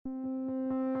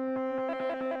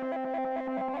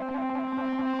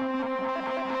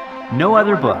No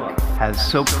other book has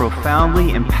so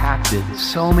profoundly impacted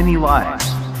so many lives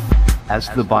as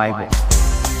the Bible.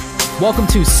 Welcome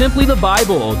to Simply the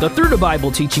Bible, the Through the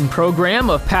Bible teaching program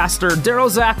of Pastor Daryl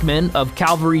Zachman of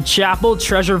Calvary Chapel,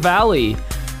 Treasure Valley.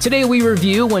 Today we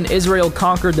review when Israel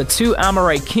conquered the two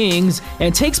Amorite kings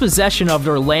and takes possession of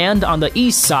their land on the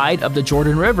east side of the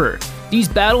Jordan River. These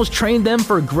battles trained them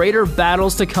for greater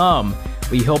battles to come.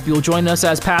 We hope you'll join us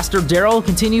as Pastor Daryl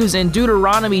continues in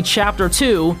Deuteronomy chapter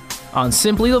 2 on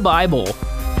Simply the Bible.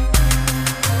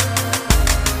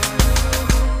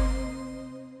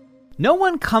 No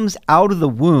one comes out of the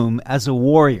womb as a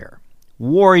warrior.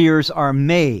 Warriors are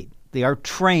made. They are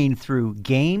trained through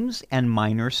games and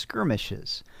minor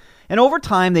skirmishes. And over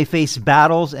time, they face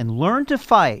battles and learn to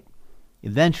fight.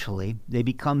 Eventually, they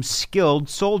become skilled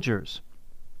soldiers.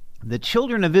 The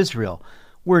children of Israel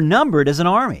were numbered as an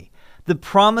army. The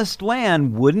promised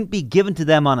land wouldn't be given to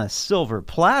them on a silver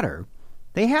platter.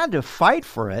 They had to fight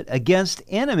for it against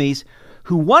enemies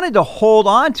who wanted to hold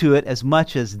on to it as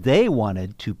much as they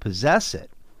wanted to possess it.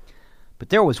 But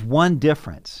there was one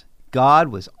difference. God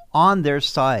was on their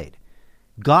side.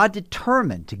 God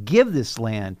determined to give this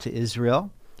land to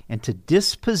Israel and to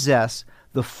dispossess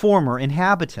the former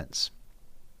inhabitants.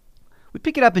 We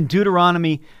pick it up in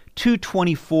Deuteronomy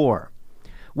 2:24,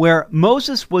 where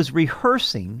Moses was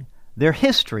rehearsing their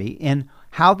history in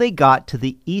how they got to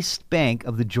the east bank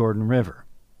of the Jordan River.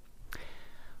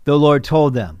 The Lord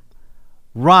told them,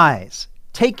 "Rise,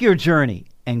 take your journey,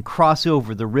 and cross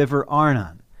over the river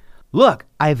Arnon. Look,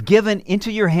 I have given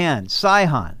into your hand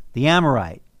Sihon, the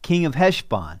Amorite, king of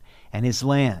Heshbon, and his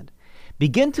land.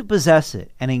 Begin to possess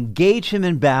it and engage him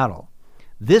in battle.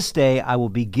 This day I will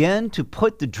begin to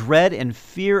put the dread and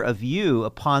fear of you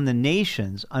upon the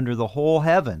nations under the whole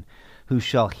heaven, who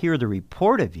shall hear the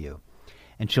report of you,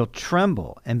 and shall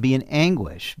tremble and be in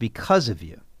anguish because of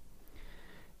you."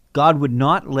 God would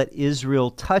not let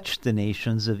Israel touch the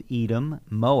nations of Edom,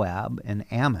 Moab, and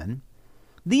Ammon.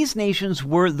 These nations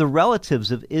were the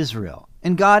relatives of Israel,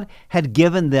 and God had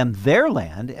given them their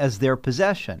land as their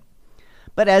possession.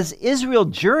 But as Israel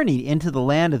journeyed into the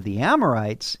land of the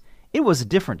Amorites, it was a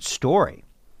different story.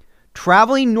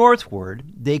 Traveling northward,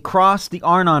 they crossed the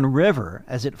Arnon River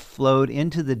as it flowed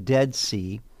into the Dead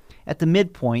Sea at the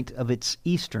midpoint of its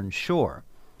eastern shore.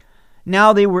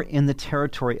 Now they were in the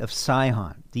territory of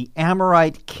Sihon, the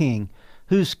Amorite king,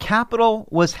 whose capital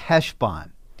was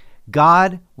Heshbon.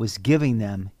 God was giving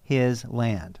them his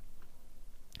land.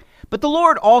 But the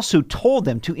Lord also told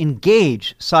them to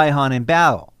engage Sihon in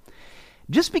battle.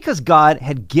 Just because God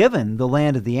had given the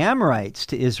land of the Amorites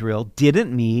to Israel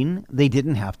didn't mean they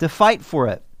didn't have to fight for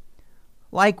it.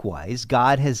 Likewise,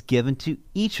 God has given to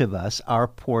each of us our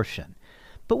portion,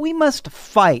 but we must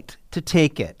fight to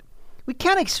take it. We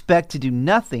can't expect to do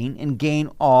nothing and gain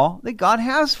all that God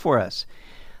has for us.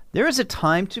 There is a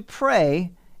time to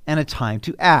pray and a time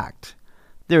to act.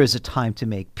 There is a time to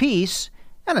make peace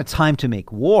and a time to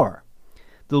make war.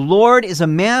 The Lord is a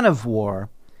man of war,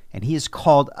 and he has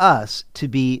called us to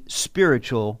be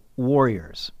spiritual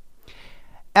warriors.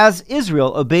 As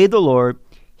Israel obeyed the Lord,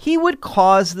 he would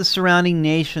cause the surrounding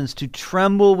nations to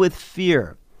tremble with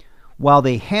fear. While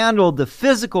they handled the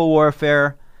physical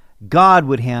warfare, God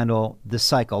would handle the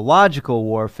psychological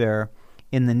warfare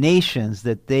in the nations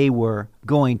that they were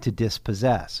going to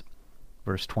dispossess.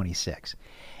 Verse 26.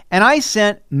 "And I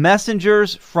sent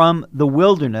messengers from the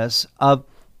wilderness of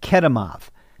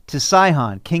Kedemoth to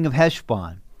Sihon, king of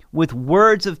Heshbon, with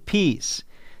words of peace,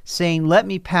 saying, 'Let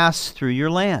me pass through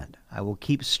your land. I will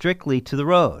keep strictly to the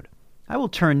road. I will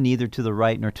turn neither to the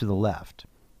right nor to the left.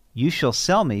 You shall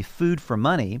sell me food for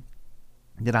money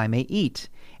that I may eat,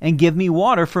 and give me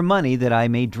water for money that I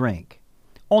may drink.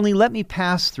 Only let me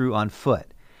pass through on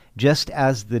foot, just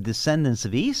as the descendants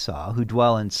of Esau who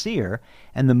dwell in Seir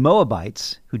and the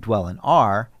Moabites who dwell in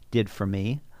Ar did for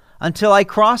me, until I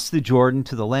cross the Jordan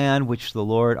to the land which the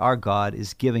Lord our God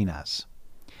is giving us.'"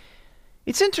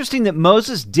 It's interesting that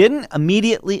Moses didn't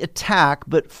immediately attack,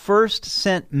 but first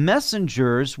sent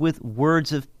messengers with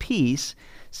words of peace,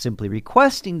 simply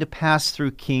requesting to pass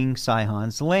through King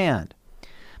Sihon's land.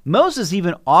 Moses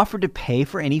even offered to pay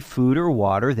for any food or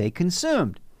water they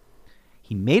consumed.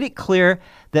 He made it clear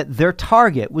that their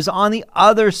target was on the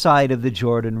other side of the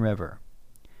Jordan River.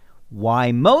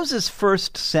 Why Moses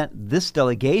first sent this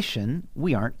delegation,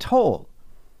 we aren't told.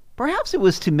 Perhaps it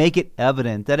was to make it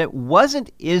evident that it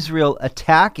wasn't Israel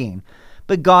attacking,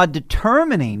 but God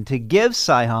determining to give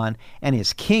Sihon and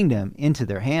his kingdom into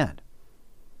their hand.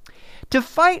 To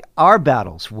fight our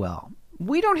battles well,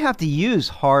 we don't have to use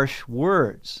harsh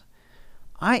words.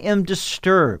 I am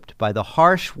disturbed by the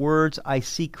harsh words I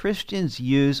see Christians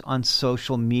use on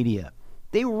social media.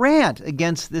 They rant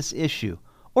against this issue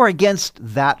or against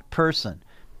that person.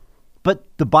 But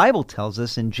the Bible tells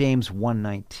us in James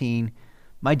 1:19,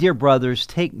 "My dear brothers,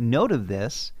 take note of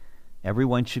this.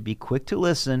 Everyone should be quick to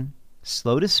listen,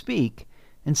 slow to speak,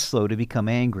 and slow to become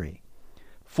angry.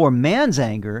 For man's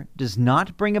anger does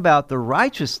not bring about the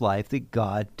righteous life that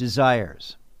God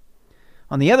desires."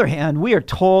 On the other hand, we are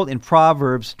told in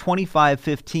Proverbs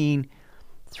 25:15,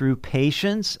 "Through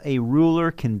patience a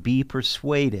ruler can be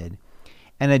persuaded,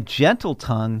 and a gentle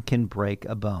tongue can break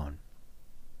a bone."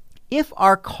 If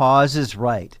our cause is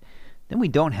right, then we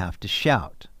don't have to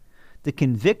shout. The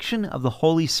conviction of the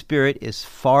Holy Spirit is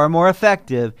far more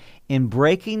effective in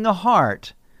breaking the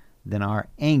heart than our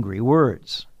angry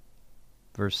words.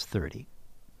 Verse 30.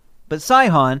 But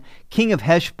Sihon, king of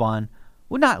Heshbon,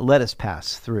 would not let us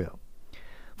pass through.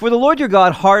 For the Lord your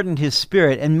God hardened his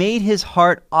spirit and made his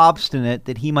heart obstinate,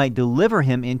 that he might deliver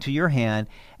him into your hand,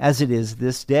 as it is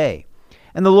this day.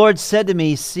 And the Lord said to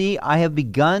me, "See, I have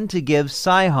begun to give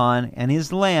Sihon and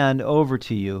his land over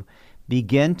to you.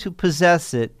 Begin to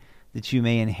possess it, that you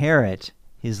may inherit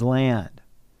his land."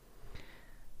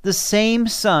 The same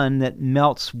sun that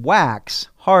melts wax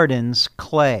hardens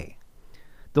clay.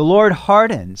 The Lord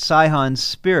hardened Sihon's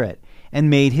spirit and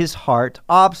made his heart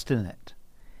obstinate.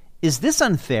 Is this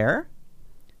unfair?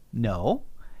 No.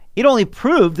 It only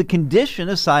proved the condition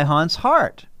of Sihon's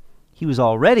heart. He was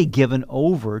already given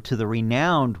over to the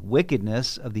renowned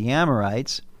wickedness of the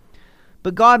Amorites,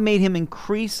 but God made him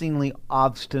increasingly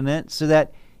obstinate so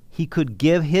that he could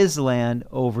give his land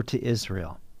over to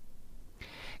Israel.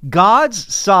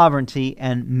 God's sovereignty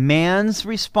and man's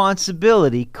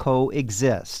responsibility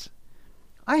coexist.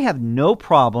 I have no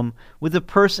problem with the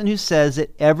person who says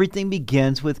that everything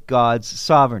begins with God's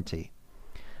sovereignty.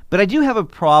 But I do have a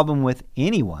problem with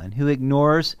anyone who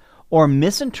ignores or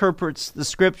misinterprets the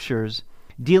scriptures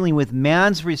dealing with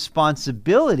man's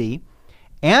responsibility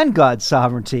and God's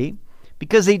sovereignty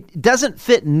because it doesn't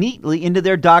fit neatly into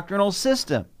their doctrinal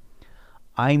system.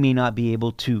 I may not be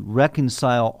able to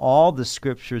reconcile all the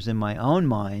scriptures in my own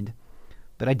mind,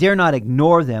 but I dare not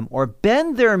ignore them or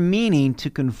bend their meaning to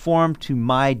conform to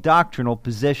my doctrinal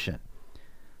position.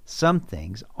 Some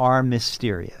things are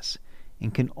mysterious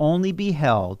and can only be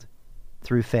held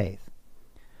through faith.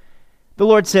 The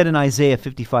Lord said in Isaiah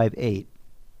 55:8,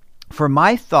 "For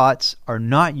my thoughts are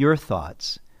not your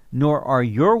thoughts, nor are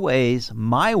your ways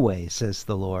my ways, says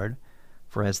the Lord.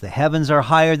 For as the heavens are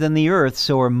higher than the earth,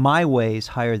 so are my ways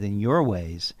higher than your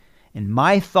ways, and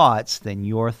my thoughts than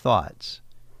your thoughts."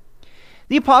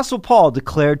 The Apostle Paul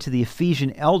declared to the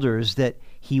Ephesian elders that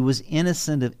he was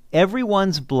innocent of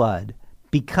everyone's blood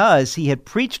because he had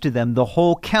preached to them the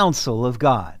whole counsel of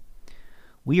God.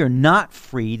 We are not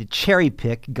free to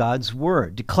cherry-pick God's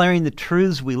word, declaring the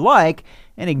truths we like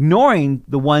and ignoring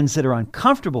the ones that are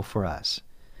uncomfortable for us.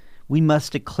 We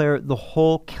must declare the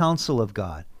whole counsel of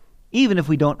God, even if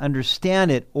we don't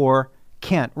understand it or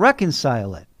can't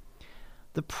reconcile it.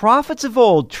 The prophets of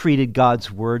old treated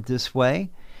God's word this way,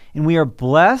 and we are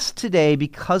blessed today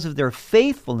because of their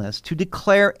faithfulness to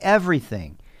declare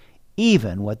everything,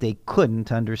 even what they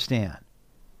couldn't understand.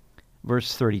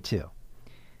 Verse 32.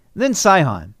 Then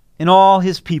Sihon and all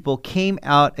his people came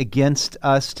out against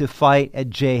us to fight at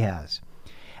Jahaz.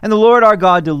 And the Lord our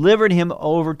God delivered him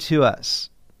over to us.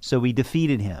 So we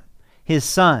defeated him, his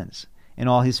sons, and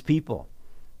all his people.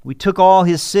 We took all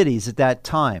his cities at that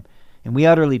time, and we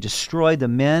utterly destroyed the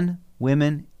men,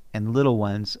 women, and little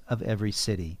ones of every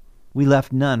city. We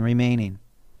left none remaining.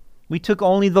 We took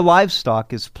only the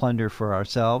livestock as plunder for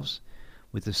ourselves,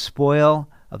 with the spoil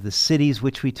of the cities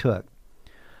which we took.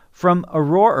 From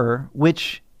Aroer,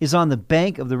 which is on the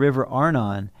bank of the river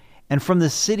Arnon, and from the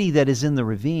city that is in the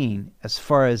ravine, as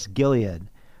far as Gilead,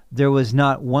 there was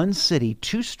not one city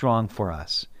too strong for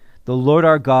us. The Lord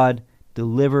our God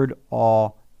delivered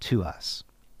all to us.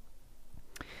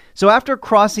 So after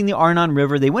crossing the Arnon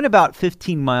River, they went about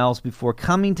 15 miles before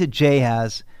coming to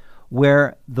Jahaz,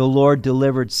 where the Lord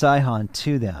delivered Sihon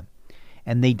to them,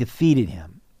 and they defeated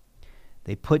him.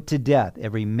 They put to death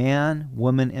every man,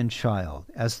 woman, and child,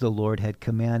 as the Lord had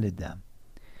commanded them.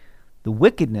 The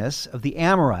wickedness of the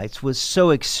Amorites was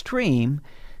so extreme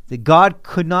that God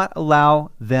could not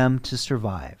allow them to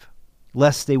survive,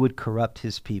 lest they would corrupt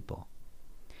his people.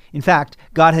 In fact,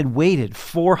 God had waited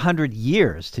 400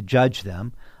 years to judge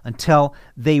them until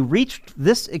they reached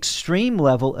this extreme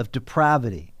level of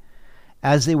depravity.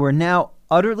 As they were now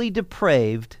utterly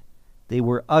depraved, they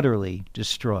were utterly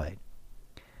destroyed.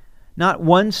 Not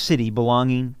one city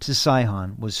belonging to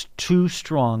Sihon was too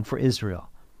strong for Israel.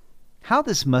 How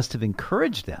this must have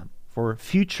encouraged them for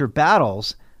future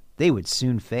battles they would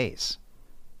soon face.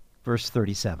 Verse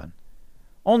 37.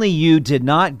 Only you did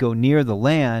not go near the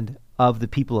land of the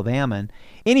people of Ammon,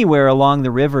 anywhere along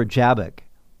the river Jabbok,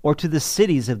 or to the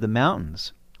cities of the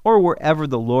mountains, or wherever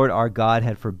the Lord our God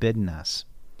had forbidden us.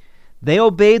 They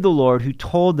obeyed the Lord who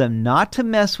told them not to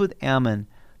mess with Ammon,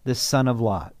 the son of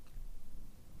Lot.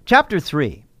 Chapter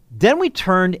 3. Then we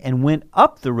turned and went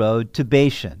up the road to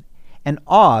Bashan, and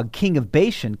Og, king of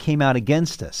Bashan, came out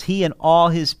against us, he and all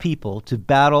his people, to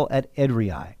battle at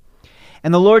Edrei.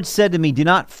 And the Lord said to me, do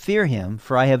not fear him,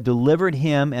 for I have delivered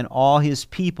him and all his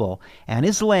people and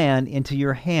his land into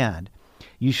your hand.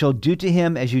 You shall do to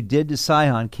him as you did to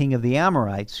Sihon, king of the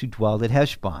Amorites, who dwelled at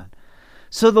Heshbon.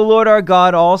 So the Lord our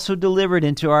God also delivered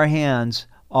into our hands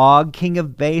Og, king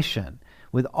of Bashan,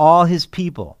 with all his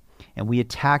people, and we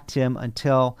attacked him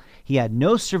until he had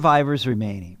no survivors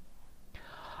remaining.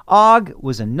 Og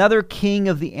was another king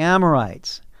of the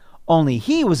Amorites, only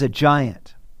he was a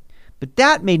giant. But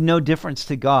that made no difference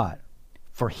to God,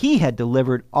 for he had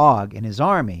delivered Og and his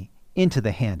army into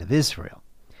the hand of Israel.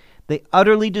 They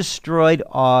utterly destroyed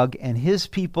Og and his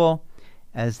people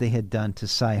as they had done to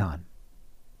Sihon.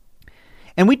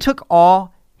 And we took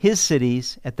all his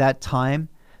cities at that time.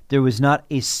 There was not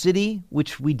a city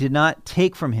which we did not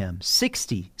take from him.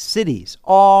 60 cities,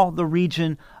 all the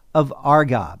region of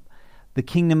Argob, the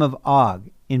kingdom of Og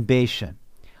in Bashan.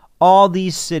 All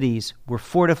these cities were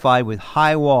fortified with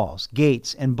high walls,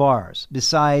 gates, and bars,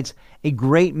 besides a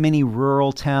great many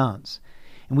rural towns.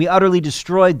 And we utterly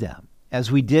destroyed them,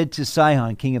 as we did to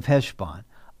Sihon, king of Heshbon,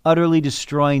 utterly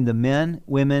destroying the men,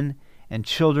 women, and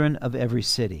children of every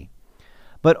city.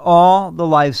 But all the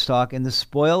livestock and the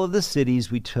spoil of the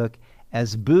cities we took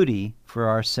as booty for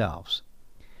ourselves.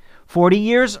 40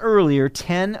 years earlier,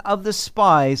 10 of the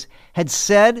spies had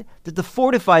said that the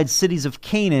fortified cities of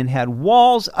Canaan had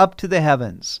walls up to the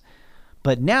heavens.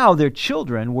 But now their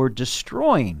children were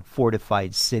destroying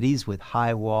fortified cities with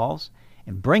high walls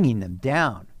and bringing them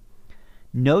down.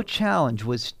 No challenge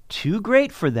was too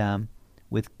great for them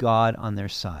with God on their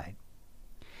side.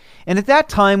 And at that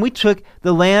time we took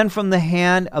the land from the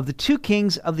hand of the 2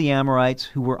 kings of the Amorites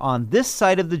who were on this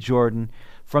side of the Jordan,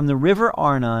 from the river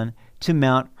Arnon to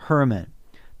Mount Hermon.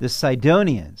 The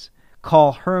Sidonians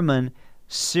call Hermon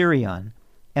Sirion,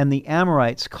 and the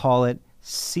Amorites call it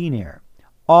Senir.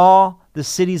 All the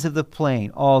cities of the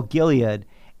plain, all Gilead,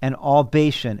 and all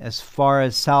Bashan as far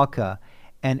as Salcah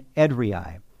and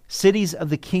Edrei, cities of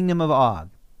the kingdom of Og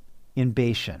in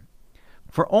Bashan.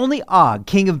 For only Og,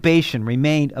 king of Bashan,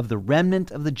 remained of the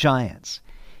remnant of the giants.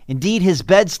 Indeed, his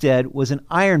bedstead was an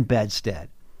iron bedstead.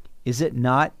 Is it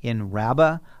not in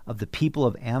Rabbah of the people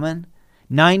of Ammon?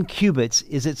 9 cubits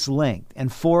is its length,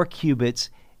 and 4 cubits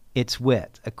its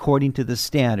width, according to the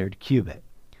standard cubit.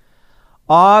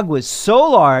 Og was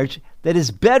so large that his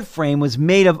bed frame was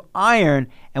made of iron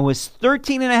and was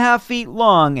 13.5 feet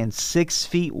long and 6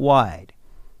 feet wide.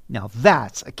 Now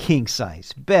that's a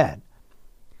king-size bed.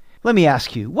 Let me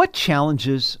ask you, what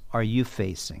challenges are you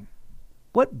facing?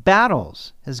 What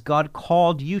battles has God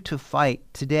called you to fight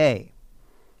today?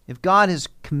 If God has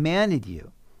commanded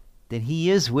you, then he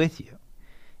is with you.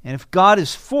 And if God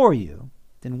is for you,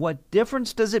 then what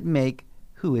difference does it make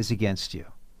who is against you?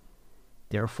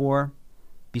 Therefore,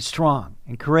 be strong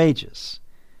and courageous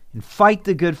and fight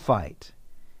the good fight.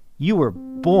 You were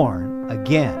born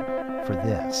again for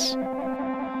this.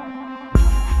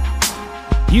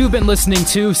 You've been listening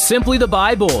to Simply the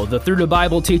Bible, the Through the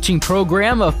Bible teaching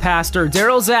program of Pastor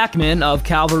Daryl Zachman of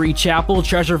Calvary Chapel,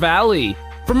 Treasure Valley.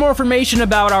 For more information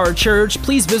about our church,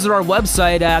 please visit our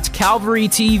website at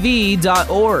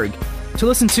calvarytv.org. To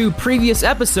listen to previous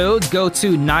episodes, go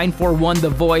to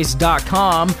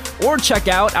 941thevoice.com or check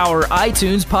out our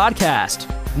iTunes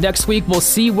podcast. Next week, we'll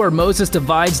see where Moses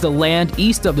divides the land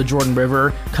east of the Jordan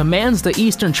River, commands the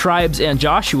eastern tribes and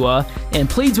Joshua, and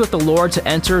pleads with the Lord to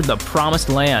enter the promised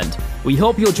land. We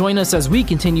hope you'll join us as we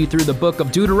continue through the book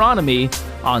of Deuteronomy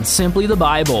on Simply the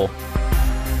Bible.